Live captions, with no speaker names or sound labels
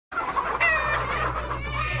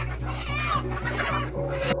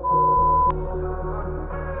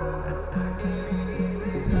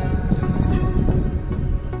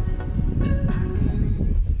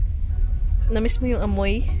Na-miss mo yung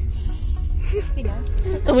amoy? Pinas.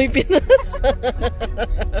 Amoy Pinas.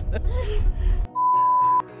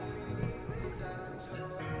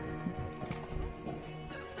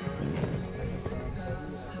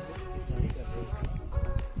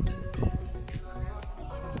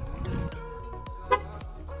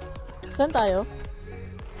 Saan tayo?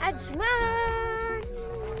 AJMAN!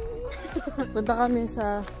 Punta kami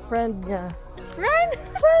sa friend niya. Friend?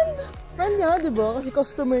 Friend niya, di ba? Kasi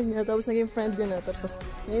customer niya, tapos naging friend niya na, tapos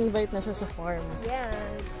i-invite na siya sa farm.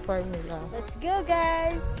 Yes. Farm nila. Let's go,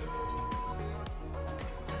 guys!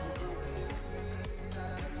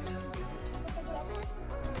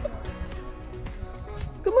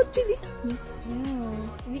 Come on, chili!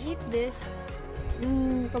 We eat this.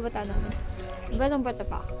 Kabataan namin. Iba lang bata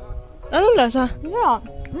pa. Anong lasa? Yeah.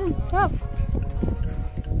 Sarap.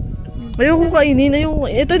 Ayoko kainin.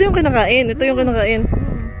 Ito yung kinakain. Ayun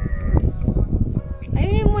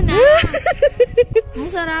mo na.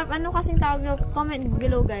 Masarap. Ano kasing tawag nyo? Comment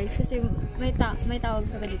below, guys. Kasi may tawag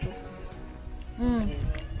sa dito.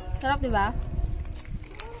 Sarap, diba?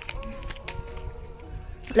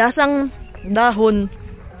 Lasang dahon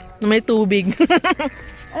na may tubig.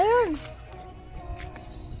 Ayun.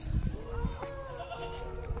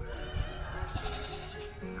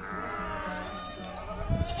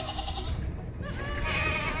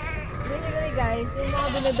 Guys, yung mga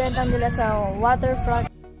binibenta nila sa waterfront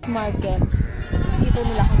market, dito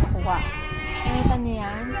nila kumukuha. Nakita niyo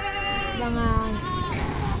yan? Mga,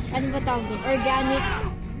 ano ba tawag din? Organic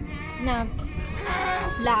na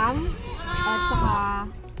lamb at saka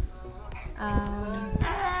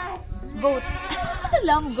goat.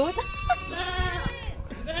 Lamb goat?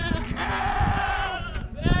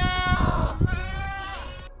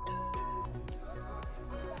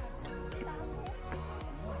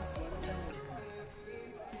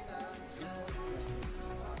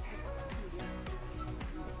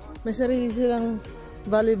 May sarili silang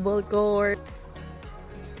volleyball court.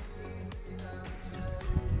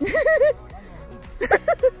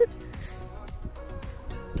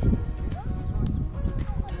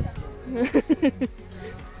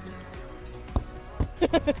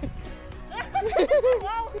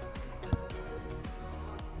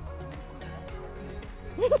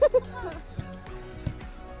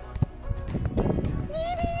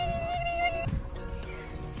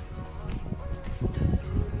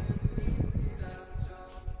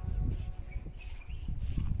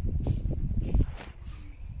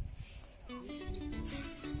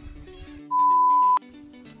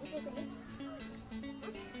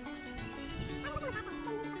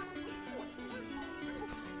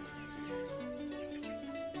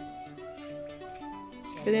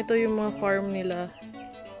 Ganito yung mga farm nila.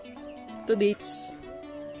 Ito dates.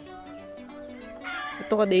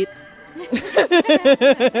 Ito ka date.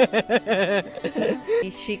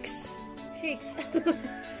 Chicks. Chicks.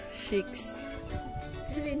 Chicks.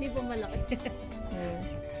 Kasi hindi pa malaki.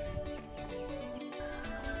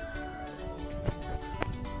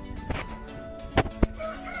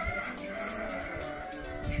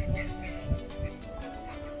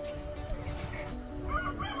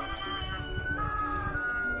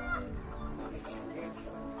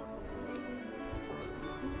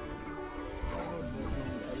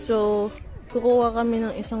 So, kukuha kami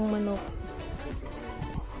ng isang manok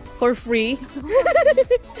for free.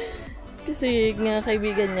 Kasi nga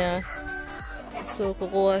kaibigan niya. So,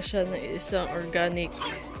 kukuha siya ng isang organic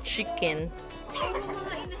chicken.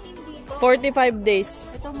 45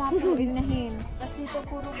 days. Ito mga puro inahin. Kasi ito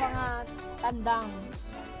puro mga tandang.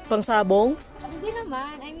 Pangsabong? Hindi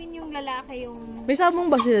naman. I mean yung lalaki yung... May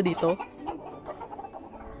sabong ba sila dito?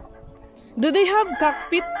 Do they have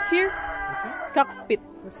cockpit here? Cockpit.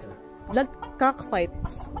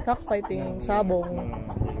 Cockfights. Cockfighting. Sabong.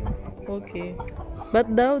 Okay.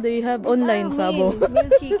 But now they have online sabong.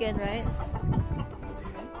 Meal chicken, right?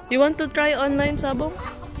 You want to try online sabong?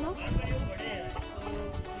 No?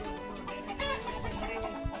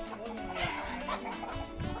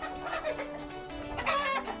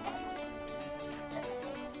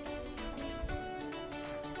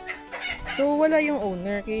 So, wala yung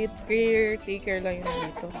owner. Caretaker lang yung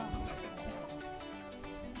dito.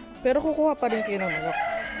 Pero kukuha pa rin kayo ng manok.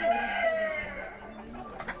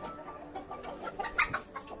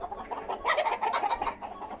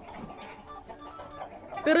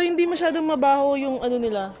 Pero hindi masyadong mabaho yung ano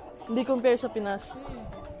nila. Hindi compare sa Pinas.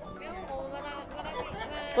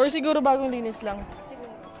 Or siguro bagong linis lang.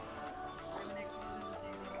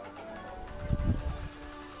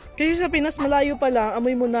 Kasi sa Pinas, malayo pa lang,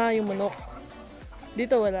 amoy mo na yung manok.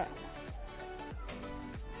 Dito wala.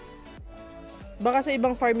 Baka sa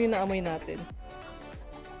ibang farm yung naamoy natin.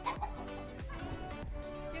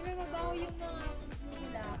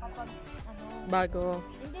 Bago.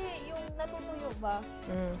 Hindi, yung natutuyo ba?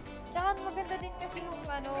 Tsaka maganda din kasi yung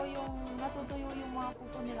yung natutuyo yung mga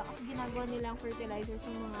puto nila kasi ginagawa nilang fertilizer sa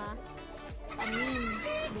mga tanim.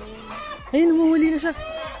 Ayun, namahuli na siya.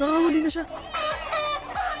 Nakahuli na siya.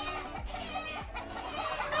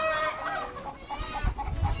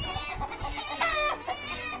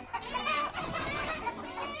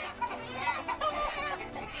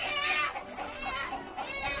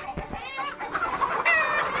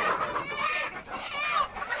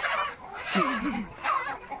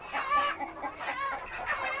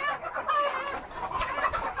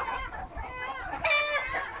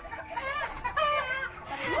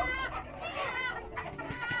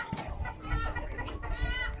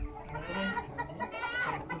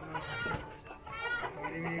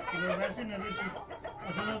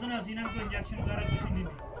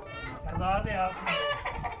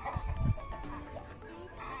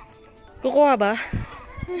 Kukuha ba?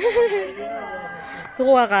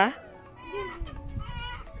 Kukuha ka?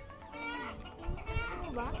 Ano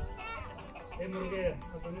ba?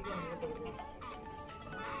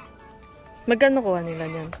 Magkano kuha nila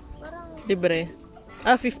niyan? Parang Libre.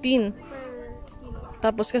 15. per kilo.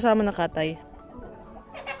 Tapos kasama na katay.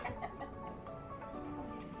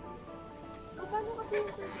 Paano kasi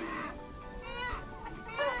yung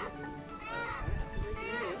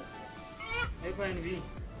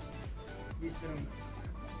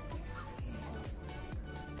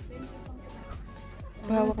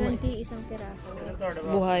Hawak mo. 20 isang piraso.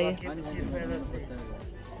 Buhay.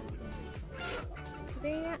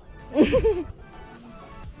 Hindi nga.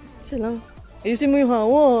 Isa lang. Ayusin mo yung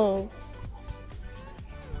hawak.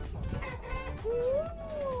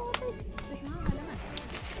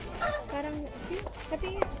 Parang,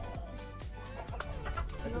 pati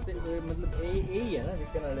मतलब ए है ना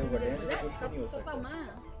जिसके नाले बड़े हैं तो कुछ नहीं हो सकता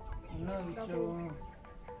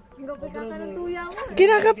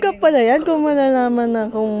Kinakap-kap pala yan kung malalaman na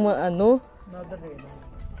kung ano.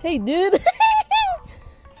 Hey dude!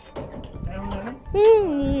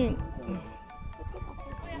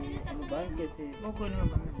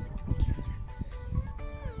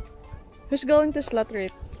 Who's going to slaughter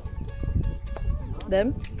it?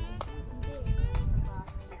 Them?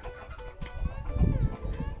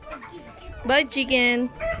 Bye chicken!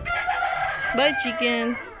 Bye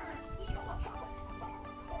chicken!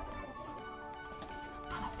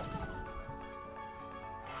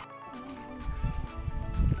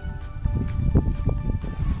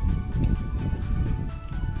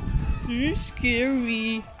 You're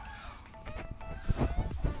scary.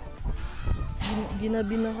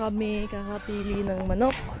 Ginabi na kami kakapili ng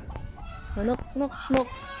manok. Manok, nok, nok.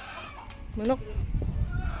 Manok.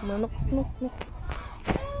 Manok, nok, nok.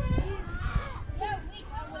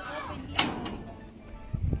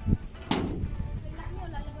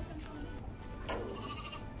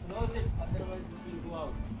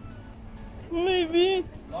 Maybe.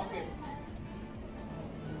 Lock it.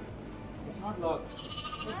 It's not locked.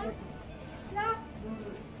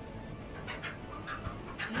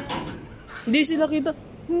 Hindi sila kita.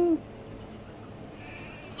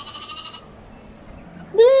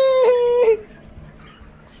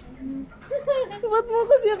 Ba't mo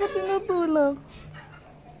kasi ako tinutulak?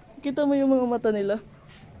 Kita mo yung mga mata nila.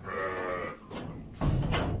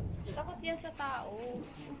 takot yan sa tao.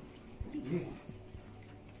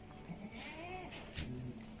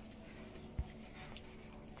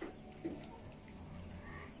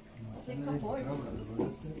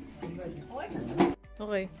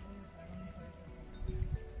 Okay.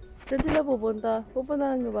 Saan sila pupunta?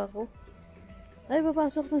 Pupuntahan niyo ba ako? Ay,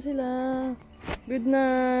 papasok na sila. Good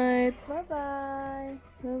night. Bye-bye.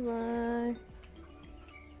 Bye-bye.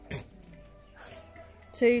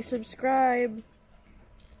 Say subscribe.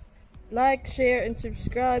 Like, share, and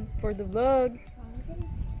subscribe for the vlog.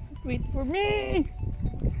 Wait for me.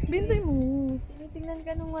 Bintay mo. Tinitingnan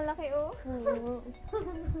ka nung malaki, oh. Oo.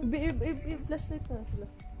 Flashlight na sila.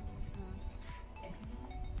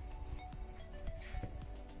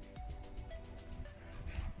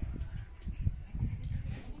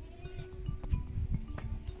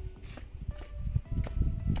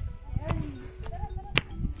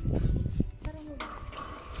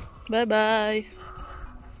 Bye-bye.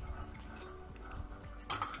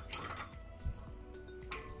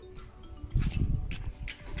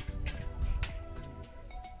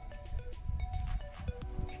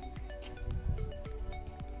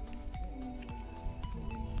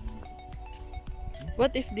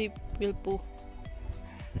 What if they will poo?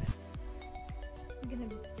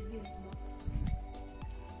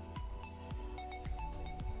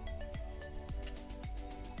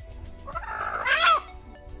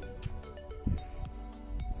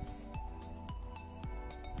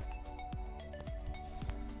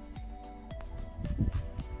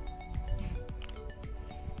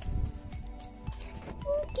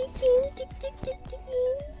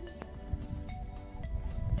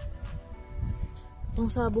 Ang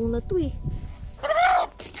sabong na to eh.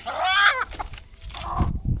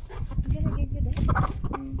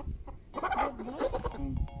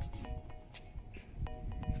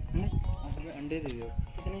 अंडे दे दो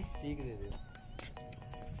कितने सीख दे दो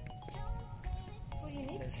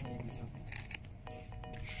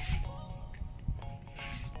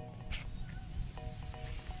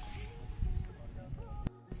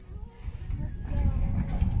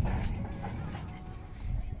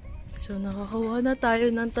So nakakawa na tayo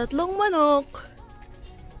ng 3 manok.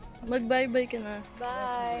 Mag-bye-bye ka na.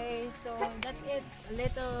 Bye! So, that's it. A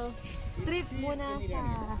little trip muna sa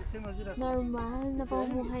normal na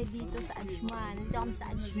pamumuhay dito sa AJMAN. Nandito kami sa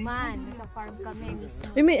AJMAN. Nasa farm kami.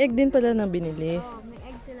 Uy, may egg din pala na binili. Oh, may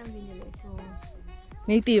eggs silang binili. So,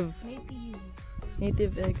 Native. native.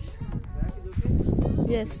 Native eggs.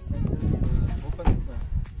 Yes.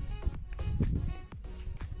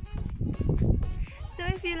 So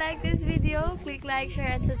if you like this video, click like,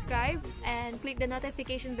 share, and subscribe. And click the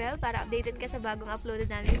notification bell para updated ka sa bagong uploaded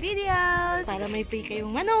namin videos. Para may free kayong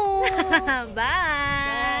manok.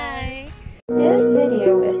 Bye! This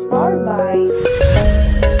video is powered by